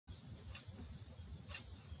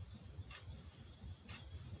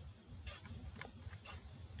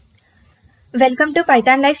Welcome to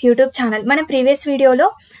PythonLife YouTube channel. మనం previous వీడియోలో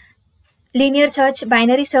linear search,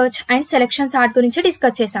 binary search and selection sort గురించి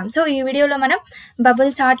discuss చేసాం. So ఈ వీడియోలో మనం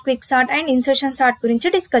bubble sort, quick sort and insertion sort గురించి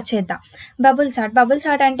డిస్కస్ చేద్దాం. బబుల్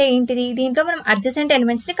సార్ట్ అంటే ఏంటిది? దీంట్లో మనం అడ్జసెంట్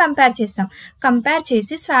ఎలిమెంట్స్ ని కంపేర్ చేస్తాం. కంపేర్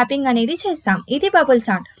చేసి స్వాపింగ్ అనేది చేస్తాం. ఇది bubble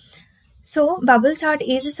sort. So bubble sort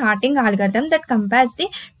is a sorting algorithm that compares the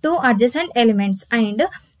two adjacent elements and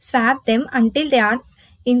swap them until they are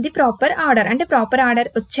in the proper order. అంటే ప్రాపర్ ఆర్డర్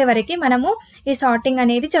వచ్చే వరకు మనము ఈ సార్టింగ్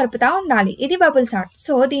అనేది జరుపుతూ ఉండాలి. ఇది బబుల్ సార్ట్.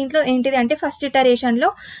 సో దీంట్లో ఏంటిది అంటే ఫస్ట్ ఇటరేషన్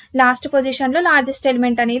లో లాస్ట్ పొజిషన్ లో లార్జెస్ట్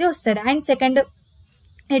ఎలిమెంట్ అనేది వస్తుంది అండ్ సెకండ్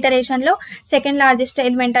ఇటరేషన్ లో సెకండ్ లార్జెస్ట్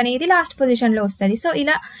ఎలిమెంట్ అనేది లాస్ట్ పొజిషన్ లో వస్తుంది. సో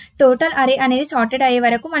ఇలా టోటల్ అరే అనేది సార్టెడ్ అయ్యే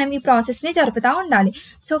వరకు మనం ఈ ప్రాసెస్ ని జరుపుతూ ఉండాలి.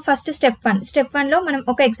 సో ఫస్ట్ స్టెప్ వన్ లో మనం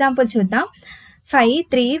ఒక ఎగ్జాంపుల్ చూద్దాం. 5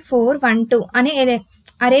 3 4 1 2 అనే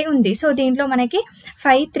అరే ఉంది. సో దీంట్లో మనకి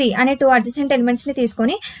 5 3 అనే 2 అడ్జసెంట్ ఎలిమెంట్స్ ని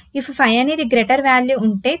తీసుకొని ఇఫ్ 5 అనేది గ్రేటర్ వాల్యూ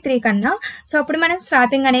ఉంటే 3 కన్నా, సో అప్పుడు మనం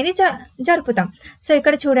స్వాపింగ్ అనేది జరుపుతాం. సో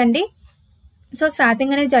ఇక్కడ చూడండి, సో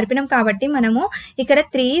స్వాపింగ్ అనేది జరిపినాం కాబట్టి మనము ఇక్కడ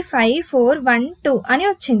 3 5 4 1 2 అని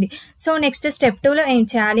వచ్చింది. సో నెక్స్ట్ స్టెప్ 2 లో ఏం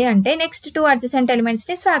చేయాలి అంటే నెక్స్ట్ 2 అడ్జసెంట్ ఎలిమెంట్స్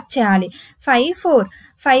ని స్వాప్ చేయాలి. 5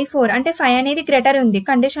 4 అంటే 5 అనేది గ్రేటర్ ఉంది,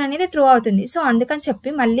 కండిషన్ అనేది ట్రూ అవుతుంది. సో అందుకని చెప్పి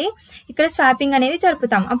మళ్ళీ ఇక్కడ స్వాపింగ్ అనేది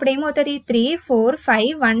జరుపుతాం. అప్పుడు ఏమవుతుంది? 3 4 5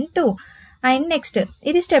 1 2 అండ్ నెక్స్ట్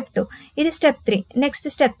ఇది స్టెప్ 2, ఇది స్టెప్ 3. నెక్స్ట్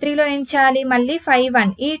స్టెప్ 3 లో ఏం చేయాలి? మళ్ళీ 5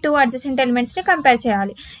 1 ఈ 2 అడ్జసెంట్ ఎలిమెంట్స్ ని కంపేర్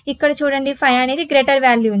చేయాలి. ఇక్కడ చూడండి 5 అనేది గ్రేటర్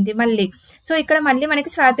వాల్యూ ఉంది మళ్ళీ. సో ఇక్కడ మళ్ళీ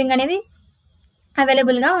మనకి స్వాపింగ్ అనేది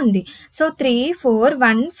అవైలబుల్ గా ఉంది. సో 3 4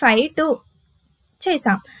 1 5 2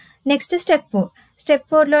 చేసాం. నెక్స్ట్ స్టెప్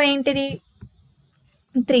 4 లో ఏంటిది?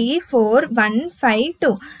 3 4 1 5 2.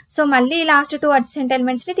 సో మళ్ళీ లాస్ట్ 2 అడ్జసెంట్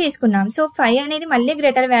ఎలిమెంట్స్ ని తీసుకున్నాం. సో 5 అనేది మళ్ళీ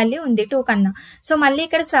గ్రేటర్ వాల్యూ ఉంది 2 కన్నా. సో మళ్ళీ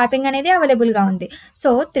ఇక్కడ స్వాపింగ్ అనేది అవైలబుల్ గా ఉంది.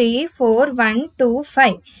 సో 3 4 1 2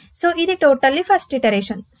 5. సో ఇది టోటల్లీ ఫస్ట్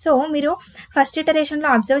ఇటరేషన్. సో మీరు ఫస్ట్ ఇటరేషన్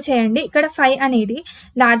లో అబ్జర్వ్ చేయండి, ఇక్కడ 5 అనేది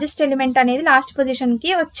లార్జెస్ట్ ఎలిమెంట్ అనేది లాస్ట్ పొజిషన్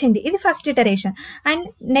కి వచ్చింది. ఇది first iteration. And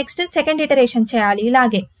next second iteration చేయాలి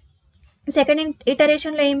ఇలాగే. సెకండ్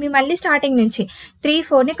ఇటరేషన్ లో ఏమి? మళ్ళీ స్టార్టింగ్ నుంచి 3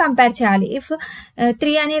 4 ని కంపేర్ చేయాలి. ఇఫ్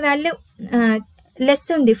 3 అనే వాల్యూ లెస్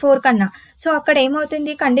ఉంది 4 కన్నా, సో అక్కడ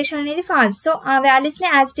ఏమవుతుంది? కండిషన్ అనేది ఫాల్స్. సో ఆ వాల్యూస్ ని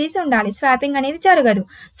యాజ్ ఇట్ ఈస్ ఉండాలి, స్వాపింగ్ అనేది జరగదు.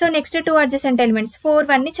 సో నెక్స్ట్ 2 అడ్జసెంట్ ఎలిమెంట్స్ 4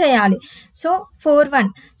 1 ని చేయాలి. సో 4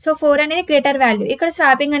 1, సో 4 అనేది గ్రేటర్ వాల్యూ, ఇక్కడ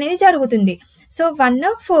స్వాపింగ్ అనేది జరుగుతుంది. సో 1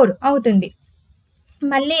 4 అవుతుంది.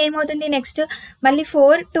 మళ్ళీ ఏమవుతుంది? నెక్స్ట్ మళ్ళీ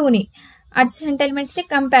 4 2 ని అడ్జసెంట్ ఎలిమెంట్స్ ని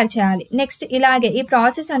కంపేర్ చేయాలి. నెక్స్ట్ ఇలాగే ఈ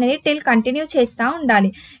ప్రాసెస్ అనేది టిల్ కంటిన్యూ చేస్తూ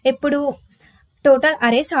ఉండాలి. ఎప్పుడు టోటల్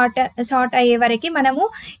అరే సార్ట్ అయ్యే వరకు మనము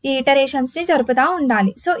ఈ ఇటరేషన్స్ ని జరుపుతూ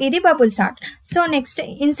ఉండాలి. సో ఇది bubble sort. So next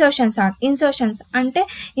insertion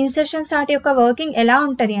sort యొక్క వర్కింగ్ ఎలా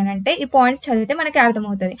ఉంటది అని అంటే ఈ పాయింట్స్ చదివితే మనకి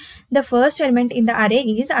అర్థమవుతుంది. The first element in the అరే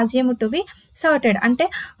is assumed to be sorted. అంటే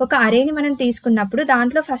ఒక అరేని మనం తీసుకున్నప్పుడు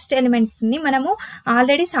దాంట్లో ఫస్ట్ ఎలిమెంట్ ని మనము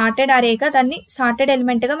ఆల్రెడీ సార్టెడ్ అరేగా దాన్ని సార్టెడ్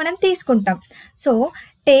ఎలిమెంట్ గా మనం తీసుకుంటాం. So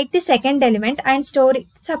take the second element and store it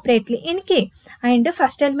separately in key. And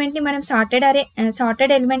first element ని మనం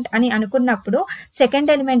సార్టెడ్ ఎలిమెంట్ అని అనుకున్నప్పుడు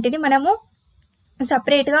సెకండ్ ఎలిమెంట్ ని మనము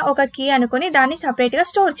సపరేట్ గా ఒక కీ అనుకుని దాన్ని సపరేట్ గా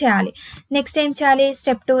స్టోర్ చేయాలి. నెక్స్ట్ ఏం చేయాలి?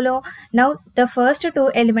 స్టెప్ 2 లో now the first 2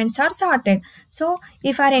 elements are sorted. So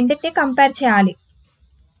if ఆ రెండింటిని కంపేర్ చేయాలి.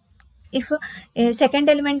 ఇఫ్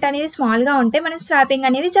సెకండ్ ఎలిమెంట్ అనేది స్మాల్ గా ఉంటే మనం స్వాపింగ్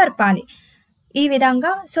అనేది జరపాలి ఈ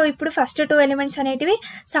విధంగా. సో ఇప్పుడు ఫస్ట్ 2 ఎలిమెంట్స్ అనేటివి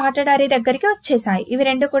సార్టెడ్ అరే దగ్గరికి వచ్చేసాయి. ఇవి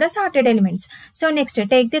రెండు కూడా sorted elements. So next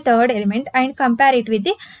take the third element and compare it with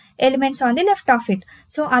the elements on the left of it.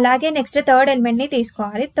 So అలాగే నెక్స్ట్ థర్డ్ ఎలిమెంట్ ని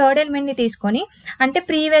తీసుకోవాలి. థర్డ్ ఎలిమెంట్ ని తీసుకొని అంటే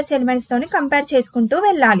ప్రీవియస్ ఎలిమెంట్స్ తోని కంపేర్ చేసుకుంటూ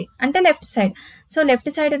వెళ్ళాలి, అంటే left side. So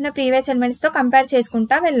left side ఉన్న ప్రీవియస్ ఎలిమెంట్స్ తో కంపేర్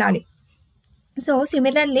చేసుకుంటా వెళ్ళాలి. So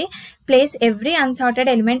similarly place every unsorted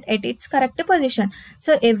element at its correct position.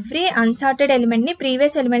 So every unsorted element ని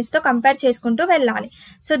ప్రీవియస్ ఎలిమెంట్స్ తో కంపేర్ చేసుకుంటూ వెళ్ళాలి.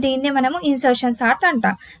 సో దీన్ని మనము ఇన్సర్షన్ సార్ట్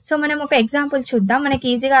అంటాం. సో మనం ఒక ఎగ్జాంపుల్ చూద్దాం, మనకి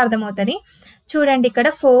ఈజీగా అర్థమవుతుంది. చూడండి, ఇక్కడ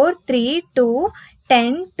 4 3 2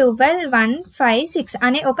 10 12 1 5 6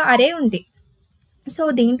 అనే ఒక అరే ఉంది. సో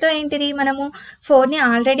దీంట్లో ఏంటిది? మనము 4 ని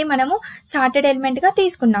ఆల్రెడీ మనము సార్టెడ్ ఎలిమెంట్ గా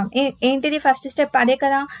తీసుకున్నాం. ఏంటిది ఫస్ట్ స్టెప్? అదే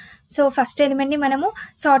కదా. సో ఫస్ట్ ఎలిమెంట్ ని మనము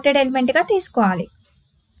సార్టెడ్ ఎలిమెంట్ గా తీసుకోవాలి.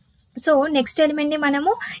 సో నెక్స్ట్ ఎలిమెంట్ ని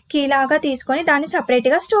మనము కీ లాగా తీసుకొని దాన్ని సపరేట్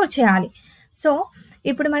గా స్టోర్ చేయాలి. సో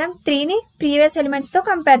ఇప్పుడు మనం 3 ని ప్రీవియస్ ఎలిమెంట్స్ తో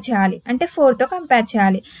కంపేర్ చేయాలి, అంటే 4 తో కంపేర్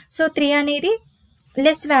చేయాలి. సో 3 అనేది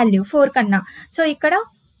లెస్ వాల్యూ 4 కన్నా. సో ఇక్కడ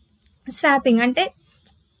స్వాపింగ్ అంటే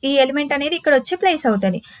ఈ ఎలిమెంట్ అనేది ఇక్కడ వచ్చి ప్లేస్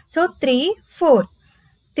అవుతుంది. సో 3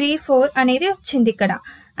 4 అనేది వచ్చింది ఇక్కడ.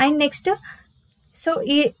 అండ్ నెక్స్ట్ సో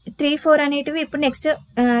ఈ 3 4 అనేటివి ఇప్పుడు నెక్స్ట్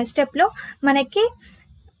స్టెప్ లో మనకి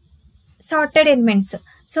sorted elements.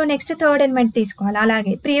 So next third element తీసుకోవాలి.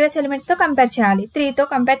 అలాగే ప్రీవియస్ ఎలిమెంట్స్తో కంపేర్ చేయాలి. 3తో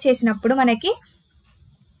కంపేర్ చేసినప్పుడు మనకి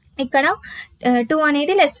ఇక్కడ 2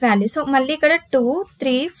 అనేది లెస్ వాల్యూ. సో మళ్ళీ ఇక్కడ 2,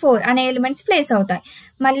 3, 4 అనే ఎలిమెంట్స్ ప్లేస్ అవుతాయి.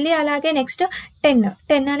 మళ్ళీ అలాగే నెక్స్ట్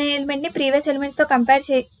 10 అనే ఎలిమెంట్ని ప్రీవియస్ ఎలిమెంట్స్తో కంపేర్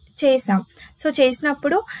చేసాం. సో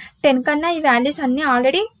చేసినప్పుడు 10 కన్నా ఈ వాల్యూస్ అన్నీ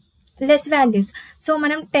ఆల్రెడీ లెస్ వాల్యూస్. సో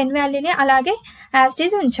మనం 10 వాల్యూని అలాగే యాజ్ ఇట్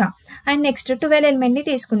ఈజ్ ఉంచాం. అండ్ నెక్స్ట్ 12 ఎలిమెంట్ని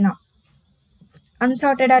తీసుకున్నాం.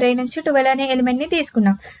 అన్సార్టెడ్ అరే నుంచి 12 అనే ఎలిమెంట్ని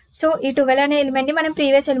తీసుకున్నాం. సో ఈ 12 అనే ఎలిమెంట్ని మనం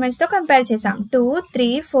ప్రీవియస్ ఎలిమెంట్స్తో కంపేర్ చేసాం. 2,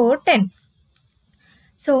 3, 4, 10.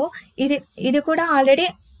 సో ఇది కూడా ఆల్రెడీ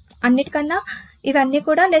అన్నిటికన్నా ఇవన్నీ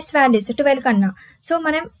కూడా లెస్ వాల్యూస్ 12 కన్నా. సో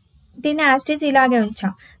మనం దీన్ని యాజ్ ఇట్ ఈజ్ ఇలాగే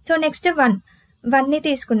ఉంచాం. సో నెక్స్ట్ 1ని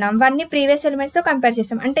తీసుకున్నాం. 1ని ప్రీవియస్ ఎలిమెంట్స్తో కంపేర్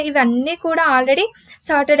చేసాం. అంటే ఇవన్నీ కూడా ఆల్రెడీ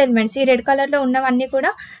సార్టెడ్ ఎలిమెంట్స్. ఈ రెడ్ కలర్లో ఉన్నవన్నీ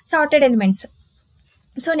కూడా సార్టెడ్ ఎలిమెంట్స్.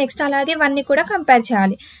 సో నెక్స్ట్ అలాగే 1ని కూడా కంపేర్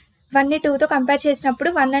చేయాలి. 1ని 2తో కంపేర్ చేసినప్పుడు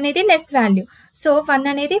 1 అనేది లెస్ వాల్యూ. సో 1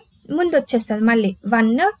 అనేది ముందు వచ్చేస్తుంది. మళ్ళీ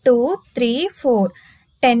 1, 2, 3, 4,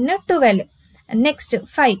 10, 12. నెక్స్ట్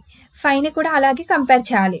 5ని కూడా అలాగే కంపేర్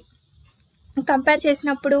చేయాలి. కంపేర్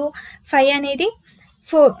చేసినప్పుడు 5 అనేది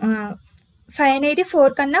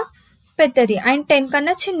 4 కన్నా పెద్దది అండ్ 10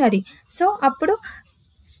 కన్నా చిన్నది. సో అప్పుడు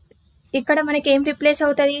ఇక్కడ మనకి ఏం రిప్లేస్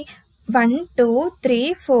అవుతుంది? 1, 2, 3,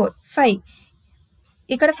 4, 5.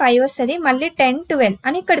 ఇక్కడ 5 వస్తుంది. మళ్ళీ 10, 12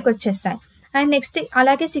 అని ఇక్కడికి వచ్చేస్తాయి. అండ్ నెక్స్ట్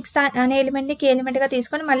అలాగే 6 అనే ఎలిమెంట్ని కీ ఎలిమెంట్గా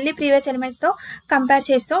తీసుకొని మళ్ళీ ప్రీవియస్ ఎలిమెంట్స్తో కంపేర్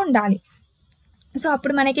చేస్తూ ఉండాలి. సో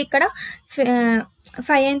అప్పుడు మనకి ఇక్కడ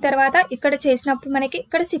 5 అయిన తర్వాత ఇక్కడ చేసినప్పుడు మనకి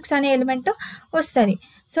ఇక్కడ 6 అనే ఎలిమెంట్ వస్తుంది.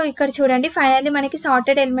 సో ఇక్కడ చూడండి ఫైనల్లీ మనకి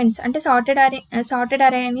సార్టెడ్ ఎలిమెంట్స్ అంటే సార్టెడ్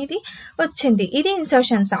అరే అనేది వచ్చింది. ఇది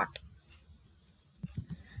insertion sort.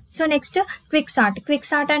 So next quick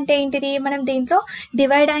sort అంటే ఏంటిది? మనం దీంట్లో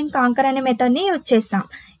డివైడ్ అండ్ కాంకర్ అనే మెథడ్ని యూజ్ చేస్తాం.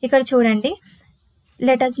 ఇక్కడ చూడండి,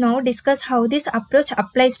 let us now discuss how this approach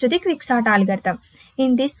applies to the quicksort algorithm.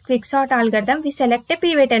 In this quicksort algorithm we select a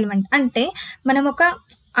pivot element. అంటే మనం ఒక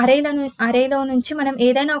అరేలో నుంచి మనం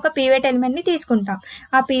ఏదైనా ఒక పివట్ ఎలిమెంట్ని తీసుకుంటాం.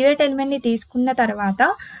 ఆ పివట్ ఎలిమెంట్ని తీసుకున్న తర్వాత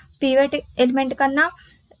పివట్ ఎలిమెంట్ కన్నా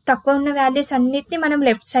తక్కువ ఉన్న వాల్యూస్ అన్నిటిని మనం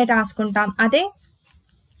లెఫ్ట్ సైడ్ రాసుకుంటాం. అదే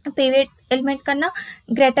పివట్ ఎలిమెంట్ కన్నా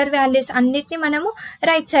గ్రేటర్ వాల్యూస్ అన్నిటిని మనము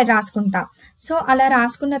రైట్ సైడ్ రాసుకుంటాం. సో అలా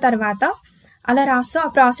రాసుకున్న తర్వాత అలా రాస్తూ ఆ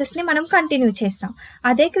ప్రాసెస్ని మనం కంటిన్యూ చేస్తాం.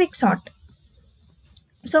 అదే క్విక్ సార్ట్.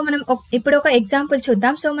 సో మనం ఇప్పుడు ఒక ఎగ్జాంపుల్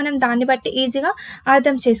చూద్దాం. సో మనం దాన్ని బట్టి ఈజీగా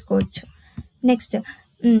అర్థం చేసుకోవచ్చు. నెక్స్ట్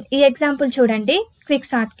ఈ ఎగ్జాంపుల్ చూడండి. క్విక్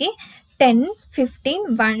సార్ట్కి 10, 15,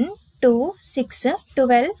 1, 2, 6,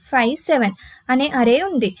 12, 5, 7 అనే అరే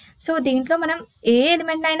ఉంది. సో దీంట్లో మనం ఏ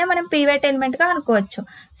ఎలిమెంట్ అయినా మనం పివట్ ఎలిమెంట్గా అనుకోవచ్చు.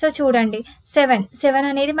 సో చూడండి 7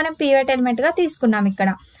 అనేది మనం పివట్ ఎలిమెంట్గా తీసుకున్నాం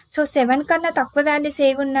ఇక్కడ. సో 7 కన్నా తక్కువ వాల్యూస్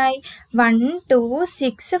ఏవి ఉన్నాయి? 1, 2,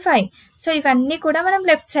 6, 5. సో ఇవన్నీ కూడా మనం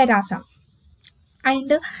లెఫ్ట్ సైడ్ రాసాం.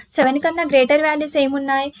 అండ్ 7 కన్నా గ్రేటర్ వాల్యూస్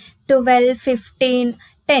ఏమున్నాయి? 12, 15,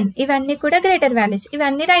 10. ఇవన్నీ కూడా గ్రేటర్ వాల్యూస్.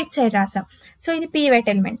 ఇవన్నీ రైట్ సైడ్ రాసాం. సో ఇది పివట్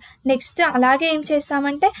ఎలిమెంట్. నెక్స్ట్ అలాగే ఏం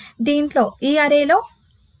చేస్తామంటే దీంట్లో ఈ అరేలో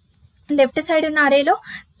లెఫ్ట్ సైడ్ ఉన్న అరేలో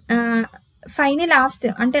 5ని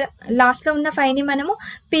లాస్ట్లో ఉన్న 5ని మనము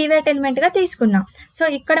పివట్ ఎలిమెంట్గా తీసుకున్నాం. సో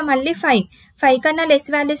ఇక్కడ మళ్ళీ 5 కన్నా లెస్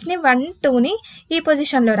వాల్యూస్ని 1, 2ని ఈ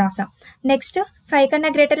పొజిషన్లో రాసాం. నెక్స్ట్ 5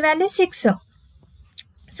 కన్నా గ్రేటర్ వాల్యూ 6.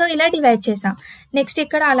 సో ఇలా డివైడ్ చేసాం. నెక్స్ట్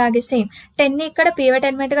ఇక్కడ అలాగే సేమ్ 10ని ఇక్కడ పివట్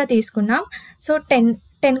ఎలిమెంట్గా తీసుకున్నాం. సో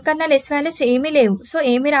 10 కన్నా లెస్ వాల్యూస్ ఏమీ లేవు. సో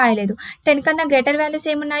ఏమీ రాయలేదు. 10 కన్నా గ్రేటర్ వాల్యూస్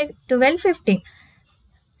ఏమున్నాయి? 12, 15.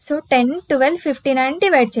 సో 10, 12, 15 అని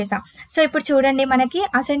డివైడ్ చేసాం. సో ఇప్పుడు చూడండి మనకి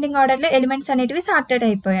అసెండింగ్ ఆర్డర్లో ఎలిమెంట్స్ అనేటివి సార్టెడ్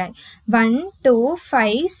అయిపోయాయి. 1, 2,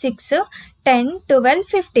 5, 6, 10, 12,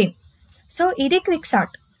 15. సో ఇది క్విక్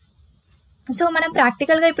సార్ట్. సో మనం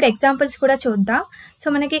ప్రాక్టికల్గా ఇప్పుడు ఎగ్జాంపుల్స్ కూడా చూద్దాం. సో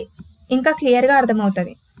మనకి ఇంకా క్లియర్గా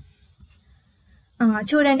అర్థమవుతుంది.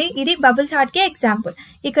 చూడండి ఇది బబుల్ సార్ట్కి ఎగ్జాంపుల్.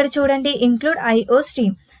 ఇక్కడ చూడండి ఇంక్లూడ్ ఐఓ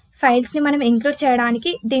స్ట్రీమ్ ఫైల్స్ని మనం ఇంక్లూడ్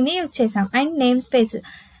చేయడానికి దీన్ని యూజ్ చేసాం. And name space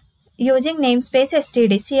using name space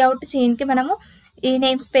STD cout సీన్కి మనము ఈ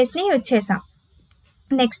నేమ్ స్పేస్ని యూజ్ చేసాం.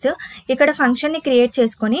 నెక్స్ట్ ఇక్కడ ఫంక్షన్ని క్రియేట్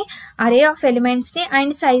చేసుకొని అరే ఆఫ్ ఎలిమెంట్స్ని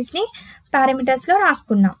అండ్ సైజ్ని పారామీటర్స్లో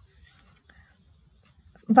రాసుకున్నాం.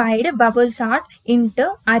 వైడ్ బబుల్ సార్ట్ ఇంట్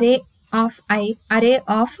అరే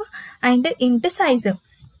ఆఫ్ అండ్ ఇంట్ సైజ్,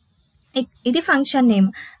 ఇది ఫంక్షన్ నేమ్.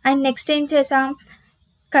 అండ్ నెక్స్ట్ ఏం చేసాం?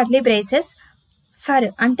 కర్లీ బ్రేసెస్ ఫర్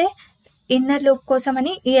అంటే ఇన్నర్ లూప్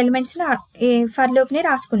కోసమని ఈ ఎలిమెంట్స్ని ఫర్ లూప్ని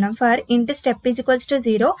రాసుకున్నాం. ఫర్ ఇంట్ step is equals to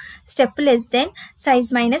 0, step less than size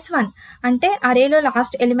 -1. అంటే అరేలో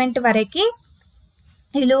లాస్ట్ ఎలిమెంట్ వరకు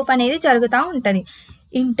ఈ లూప్ అనేది జరుగుతూ ఉంటుంది.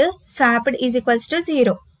 ఇంట్ స్వాప్డ్ ఈజ్ ఈక్వల్స్ టు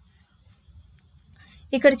 0.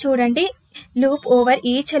 ఇక్కడ చూడండి loop over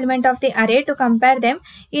each element of the అరే to compare them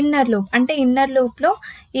inner loop. అంటే ఇన్నర్ లూప్లో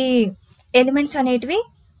ఈ ఎలిమెంట్స్ అనేటివి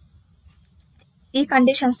ఈ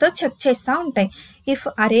కండిషన్స్తో చెక్ చేస్తూ ఉంటాయి. ఇఫ్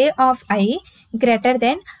అరే ఆఫ్ ఐ గ్రేటర్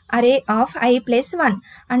దెన్ అరే ఆఫ్ ఐ ప్లస్ 1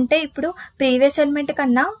 అంటే ఇప్పుడు ప్రీవియస్ ఎలిమెంట్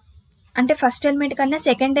కన్నా అంటే ఫస్ట్ ఎలిమెంట్ కన్నా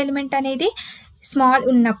సెకండ్ ఎలిమెంట్ అనేది స్మాల్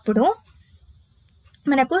ఉన్నప్పుడు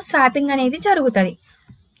మనకు స్వాపింగ్ అనేది జరుగుతుంది.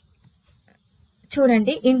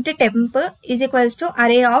 చూడండి, ఇంట్ టెంప్ ఈజ్ ఈక్వల్స్ టు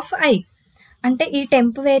అరే ఆఫ్ ఐ అంటే ఈ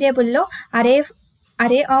టెంప్ వేరియబుల్లో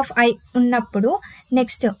అరే ఆఫ్ ఐ ఉన్నప్పుడు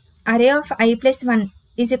నెక్స్ట్ అరే of I plus 1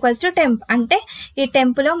 is equals to temp అంటే ఈ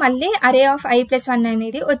టెంప్లో మళ్ళీ అరే ఆఫ్ ఐ ప్లస్ 1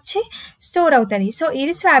 అనేది వచ్చి స్టోర్ అవుతుంది. సో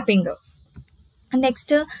ఇది స్వాపింగ్.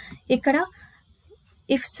 నెక్స్ట్ ఇక్కడ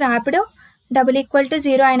if swapped double equal to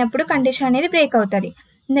 0 అయినప్పుడు కండిషన్ అనేది బ్రేక్ అవుతుంది.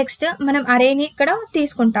 నెక్స్ట్ మనం అరేని ఇక్కడ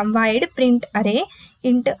తీసుకుంటాం. వైడ్ ప్రింట్ అరే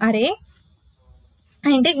ఇంట్ అరే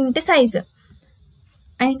అండ్ ఇంట్ సైజ్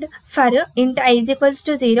అండ్ ఫర్ ఇంట్ I is equals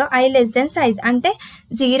to 0 I less than size అంటే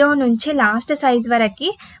 0 నుంచి లాస్ట్ సైజ్ వరకు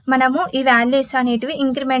మనము ఈ వాల్యూస్ అనేటివి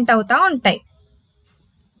ఇంక్రిమెంట్ అవుతూ ఉంటాయి.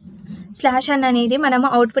 స్లాష్ అన్ అనేది మనము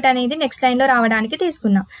అవుట్పుట్ అనేది నెక్స్ట్ లైన్లో రావడానికి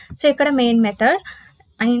తీసుకున్నాం. సో ఇక్కడ మెయిన్ మెథడ్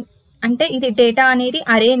అండ్ అంటే ఇది డేటా అనేది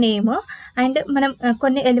అరే నేమ్ అండ్ మనం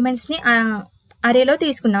కొన్ని ఎలిమెంట్స్ని అరేలో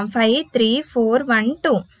తీసుకున్నాం. 5 3 4 1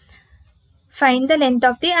 2 find the length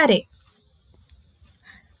of the అరే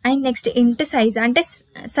అండ్ నెక్స్ట్ ఇంట్ సైజ్ అంటే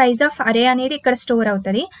సైజ్ ఆఫ్ అరే అనేది ఇక్కడ స్టోర్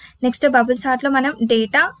అవుతుంది. నెక్స్ట్ బబుల్ సార్ట్లో మనం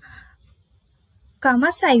డేటా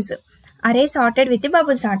సైజ్ అరే సార్టెడ్ విత్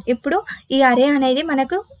బబుల్ సార్ట్. ఇప్పుడు ఈ అరే అనేది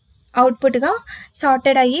మనకు అవుట్పుట్గా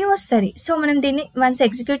సార్టెడ్ అయ్యి వస్తుంది. సో మనం దీన్ని వన్స్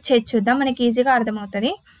ఎగ్జిక్యూట్ చేసి చూద్దాం, మనకి ఈజీగా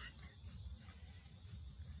అర్థమవుతుంది.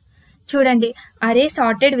 చూడండి, అరే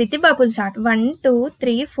సార్టెడ్ విత్ బబుల్ సార్ట్ 1 2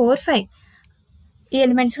 3 4 5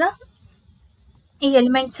 ఈ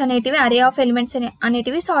ఎలిమెంట్స్ అనేటివి అరే ఆఫ్ ఎలిమెంట్స్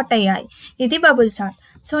అనేటివి సార్ట్ అయ్యాయి. ఇది బబుల్ సార్ట్.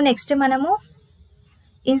 సో నెక్స్ట్ మనము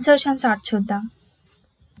ఇన్సర్షన్ సార్ట్ చూద్దాం.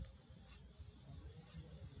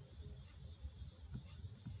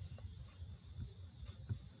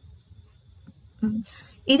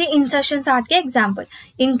 ఇది insertion సార్ట్కి example.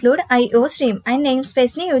 Include IO stream and name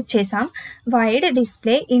స్పేస్ని use చేసాం. వైడ్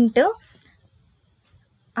డిస్ప్లే ఇంట్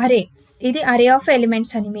అరే ఇది అరే ఆఫ్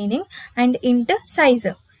ఎలిమెంట్స్ అని మీనింగ్ అండ్ ఇంట్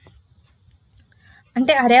సైజ్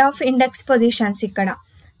అంటే అరే ఆఫ్ ఇండెక్స్ పొజిషన్స్ ఇక్కడ.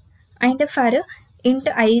 అండ్ ఫర్ ఇంట్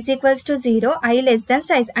I is equals to 0 I less than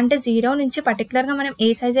size అంటే 0 నుంచి పర్టికులర్గా మనం ఏ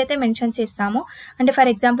సైజ్ అయితే మెన్షన్ చేస్తామో అంటే ఫర్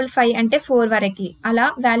ఎగ్జాంపుల్ 5 అంటే 4 వరకు అలా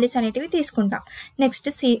వాల్యూస్ అనేటివి తీసుకుంటాం. నెక్స్ట్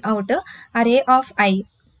సి అవుట్ అరే ఆఫ్ ఐ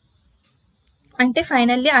అంటే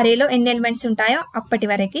ఫైనల్లీ అరేలో ఎన్ని ఎలిమెంట్స్ ఉంటాయో అప్పటి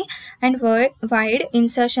వరకు. And wide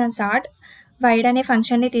insertion sort wide అనే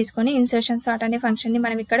ఫంక్షన్ని తీసుకొని ఇన్సర్షన్ సార్ట్ అనే ఫంక్షన్ని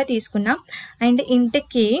మనం ఇక్కడ తీసుకున్నాం. అండ్ ఇంట్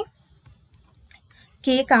కీ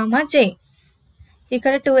జే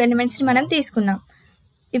ఇక్కడ 2 ఎలిమెంట్స్ని మనం తీసుకున్నాం.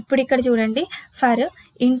 ఇప్పుడు ఇక్కడ చూడండి, ఫర్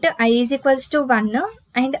ఇంట్ I is equals to 1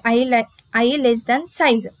 and I less than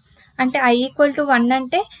size అంటే ఐ ఈక్వల్ టు 1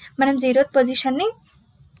 అంటే మనం 0th పొజిషన్ని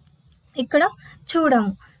ఇక్కడ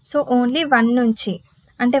చూడము. సో ఓన్లీ 1 నుంచి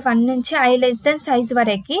అంటే 1 నుంచి ఐ లెస్ దెన్ సైజ్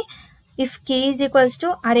వరకు if key is equals to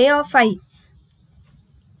అరే ఆఫ్ ఐ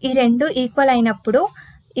ఈ రెండు ఈక్వల్ అయినప్పుడు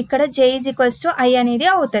ఇక్కడ జే ఈజ్ ఈక్వల్స్ టు ఐ అనేది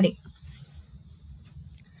అవుతుంది.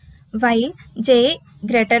 While J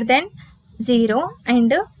greater than 0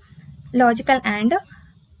 and logical and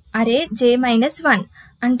అరే జే -1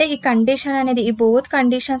 అంటే ఈ కండిషన్ అనేది ఈ బోత్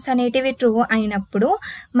కండిషన్స్ అనేటివి ట్రూ అయినప్పుడు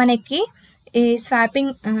మనకి ఈ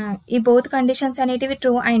స్వాపింగ్ ఈ బోత్ కండిషన్స్ అనేటివి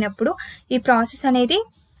ట్రూ అయినప్పుడు ఈ ప్రాసెస్ అనేది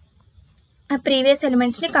ప్రీవియస్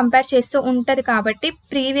ఎలిమెంట్స్ని కంపేర్ చేస్తూ ఉంటుంది.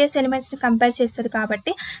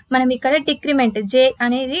 కాబట్టి మనం ఇక్కడ డిక్రిమెంట్ జే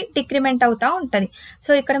అనేది డిక్రిమెంట్ అవుతూ ఉంటుంది. సో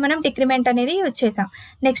ఇక్కడ మనం డిక్రిమెంట్ అనేది యూజ్ చేసాం.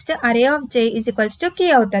 నెక్స్ట్ అరే of J is equals to key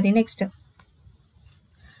అవుతుంది.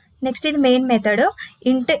 నెక్స్ట్ ఇది మెయిన్ మెథడ్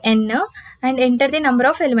ఇంట్ ఎన్ and enter the number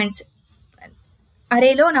of elements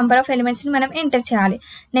అరేలో number of ఎలిమెంట్స్ని మనం ఎంటర్ చేయాలి.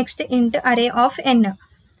 నెక్స్ట్ ఇంట్ అరే ఆఫ్ ఎన్.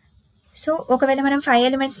 సో ఒకవేళ మనం 5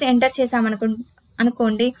 ఎలిమెంట్స్ని ఎంటర్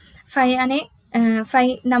చేసామనుకోండి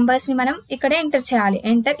 5 నంబర్స్ని మనం ఇక్కడే ఎంటర్ చేయాలి.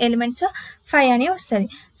 ఎంటర్ ఎలిమెంట్స్ 5 అని వస్తుంది.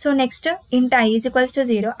 సో నెక్స్ట్ ఇంట్ I is equals to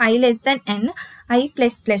 0 I less than N I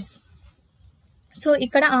plus plus. So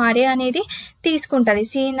ఇక్కడ అరే అనేది తీసుకుంటుంది,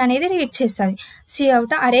 సిన్ అనేది రీడ్ చేస్తుంది. సి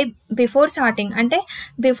అవుట్ అరే బిఫోర్ సార్టింగ్ అంటే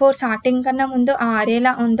బిఫోర్ సార్టింగ్ కన్నా ముందు ఆ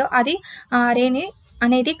అరేలా ఉందో అది ఆ అరేని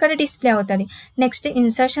అనేది ఇక్కడ డిస్ప్లే అవుతుంది. నెక్స్ట్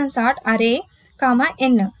ఇన్సర్షన్ సార్ట్ అరే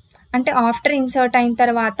ఎన్ అంటే ఆఫ్టర్ ఇన్సర్ట్ అయిన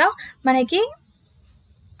తర్వాత మనకి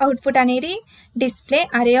అవుట్పుట్ అనేది డిస్ప్లే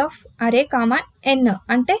అరే ఎన్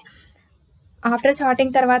అంటే ఆఫ్టర్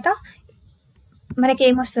సార్టింగ్ తర్వాత మనకి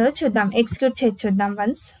ఏమొస్తుందో చూద్దాం, ఎగ్జిక్యూట్ చేసి చూద్దాం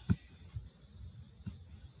once.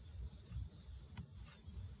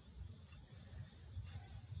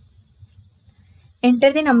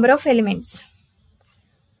 Enter the number of elements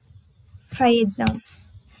 5 ఇద్దాం.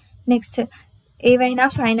 నెక్స్ట్ ఏవైనా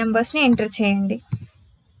 5 నెంబర్స్ని ఎంటర్ చేయండి.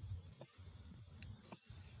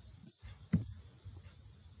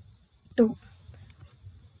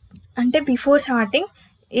 అంటే బిఫోర్ సార్టింగ్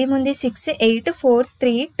ఏముంది 6 8 4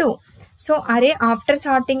 3 2. సో అరే ఆఫ్టర్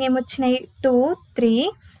సార్టింగ్ ఏమొచ్చినాయి 2 3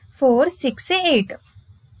 4 6 8.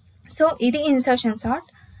 సో ఇది ఇన్సర్షన్ సార్ట్.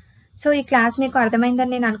 సో ఈ క్లాస్ మీకు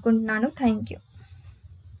అర్థమైందని నేను అనుకుంటున్నాను. Thank you.